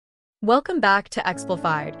Welcome back to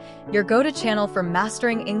Explified, your go-to channel for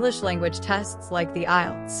mastering English language tests like the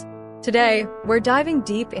IELTS. Today, we're diving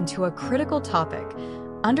deep into a critical topic,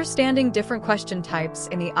 understanding different question types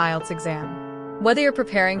in the IELTS exam. Whether you're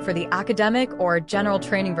preparing for the academic or general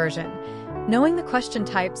training version, knowing the question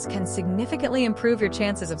types can significantly improve your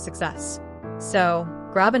chances of success. So,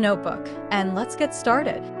 grab a notebook and let's get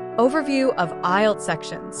started. Overview of IELTS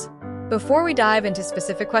sections. Before we dive into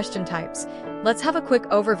specific question types, let's have a quick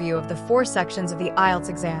overview of the 4 sections of the IELTS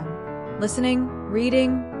exam: listening,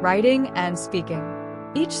 reading, writing, and speaking.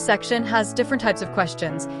 Each section has different types of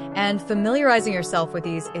questions, and familiarizing yourself with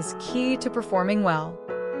these is key to performing well.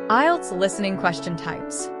 IELTS listening question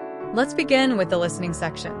types. Let's begin with the listening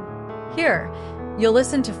section. Here, you'll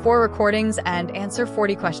listen to 4 recordings and answer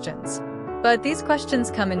 40 questions. But these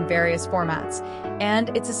questions come in various formats, and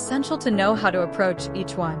it's essential to know how to approach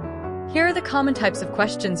each one. Here are the common types of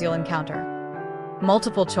questions you'll encounter.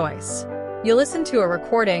 Multiple choice. You'll listen to a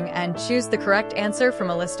recording and choose the correct answer from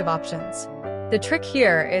a list of options. The trick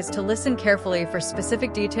here is to listen carefully for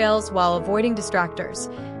specific details while avoiding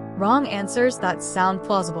distractors, wrong answers that sound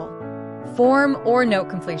plausible. Form or note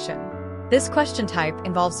completion. This question type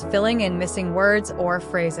involves filling in missing words or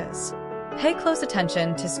phrases. Pay close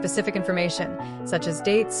attention to specific information, such as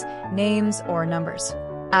dates, names, or numbers,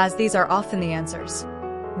 as these are often the answers.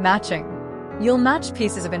 Matching. You'll match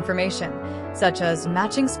pieces of information, such as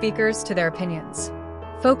matching speakers to their opinions.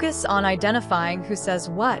 Focus on identifying who says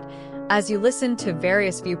what as you listen to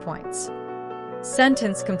various viewpoints.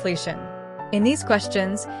 Sentence completion. In these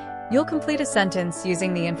questions, you'll complete a sentence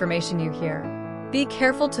using the information you hear. Be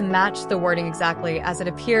careful to match the wording exactly as it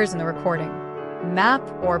appears in the recording. Map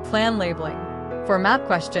or plan labeling. For map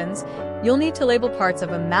questions, you'll need to label parts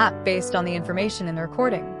of a map based on the information in the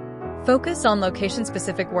recording. Focus on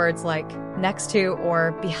location-specific words like next to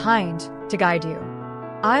or behind to guide you.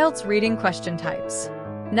 IELTS reading question types.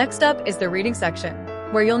 Next up is the reading section,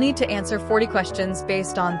 where you'll need to answer 40 questions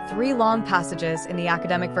based on 3 long passages in the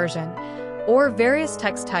academic version or various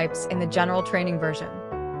text types in the general training version.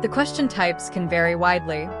 The question types can vary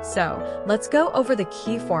widely, so let's go over the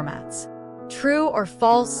key formats. True or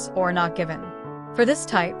false or not given. For this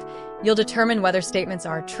type, you'll determine whether statements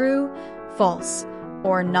are true, false,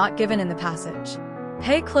 or not given in the passage.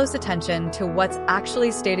 Pay close attention to what's actually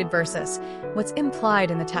stated versus what's implied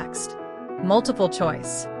in the text. Multiple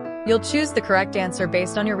choice. You'll choose the correct answer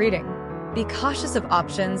based on your reading. Be cautious of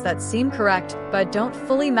options that seem correct but don't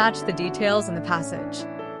fully match the details in the passage.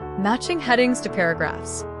 Matching headings to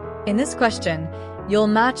paragraphs. In this question, you'll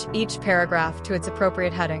match each paragraph to its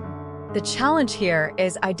appropriate heading. The challenge here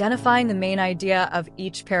is identifying the main idea of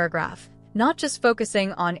each paragraph, not just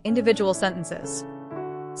focusing on individual sentences.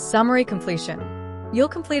 Summary completion. You'll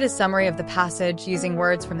complete a summary of the passage using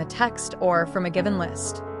words from the text or from a given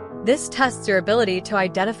list. This tests your ability to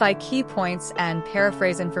identify key points and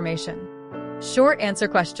paraphrase information. Short answer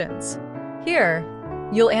questions. Here,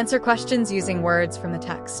 you'll answer questions using words from the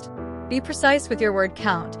text. Be precise with your word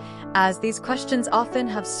count, as these questions often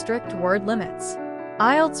have strict word limits.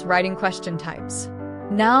 IELTS writing question types.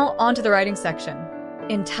 Now onto the writing section.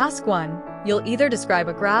 In Task 1, you'll either describe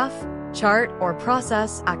a graph, chart, or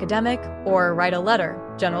process, academic, or write a letter,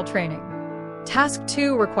 general training. Task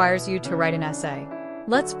 2 requires you to write an essay.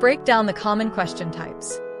 Let's break down the common question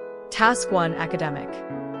types. Task 1, academic.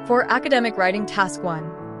 For academic writing Task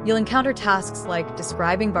 1, you'll encounter tasks like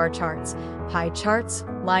describing bar charts, pie charts,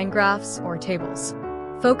 line graphs, or tables.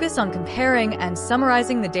 Focus on comparing and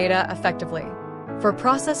summarizing the data effectively. For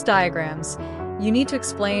process diagrams, you need to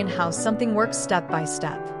explain how something works step by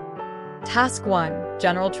step. Task 1,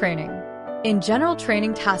 general training. In general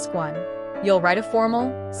training Task 1, you'll write a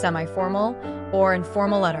formal, semi-formal, or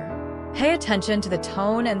informal letter. Pay attention to the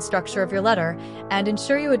tone and structure of your letter and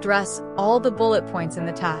ensure you address all the bullet points in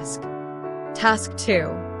the task. Task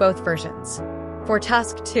 2, both versions. For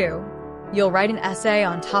Task 2, you'll write an essay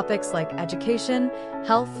on topics like education,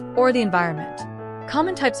 health, or the environment.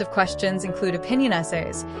 Common types of questions include opinion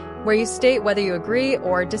essays, where you state whether you agree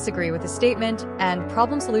or disagree with a statement, and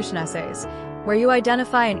problem-solution essays, where you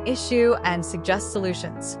identify an issue and suggest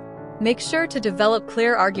solutions. Make sure to develop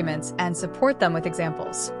clear arguments and support them with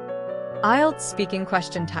examples. IELTS speaking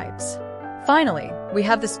question types. Finally, we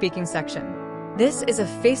have the speaking section. This is a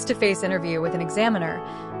face-to-face interview with an examiner,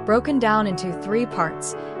 broken down into 3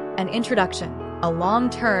 parts: an introduction, a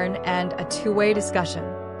long turn, and a 2-way discussion.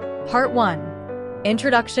 Part 1.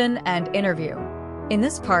 Introduction and interview. In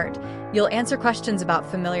this part, you'll answer questions about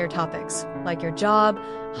familiar topics, like your job,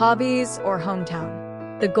 hobbies, or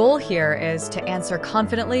hometown. The goal here is to answer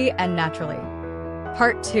confidently and naturally.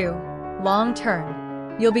 Part 2. Long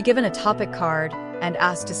turn. You'll be given a topic card, and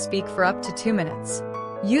asked to speak for up to 2 minutes.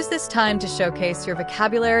 Use this time to showcase your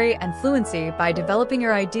vocabulary and fluency by developing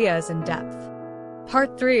your ideas in depth.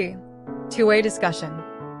 Part 3. Two-way discussion.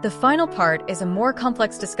 The final part is a more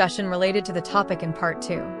complex discussion related to the topic in Part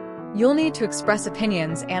 2. You'll need to express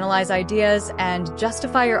opinions, analyze ideas, and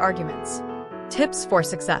justify your arguments. Tips for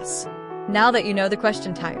success. Now that you know the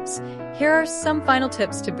question types, here are some final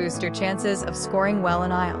tips to boost your chances of scoring well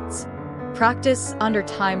in IELTS. Practice under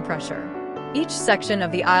time pressure. Each section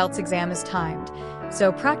of the IELTS exam is timed,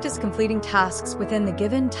 so practice completing tasks within the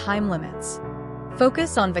given time limits.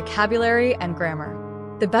 Focus on vocabulary and grammar.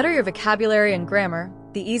 The better your vocabulary and grammar,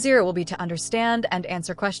 the easier it will be to understand and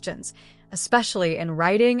answer questions, especially in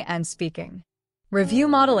writing and speaking. Review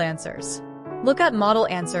model answers. Look at model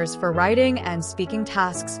answers for writing and speaking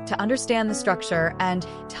tasks to understand the structure and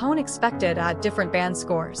tone expected at different band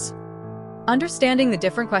scores. Understanding the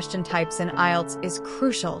different question types in IELTS is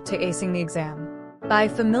crucial to acing the exam. By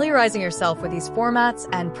familiarizing yourself with these formats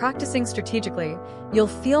and practicing strategically, you'll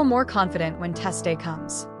feel more confident when test day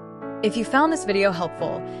comes. If you found this video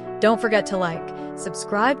helpful, don't forget to like,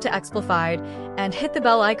 subscribe to Explified, and hit the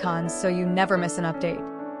bell icon so you never miss an update.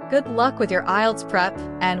 Good luck with your IELTS prep,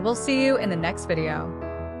 and we'll see you in the next video.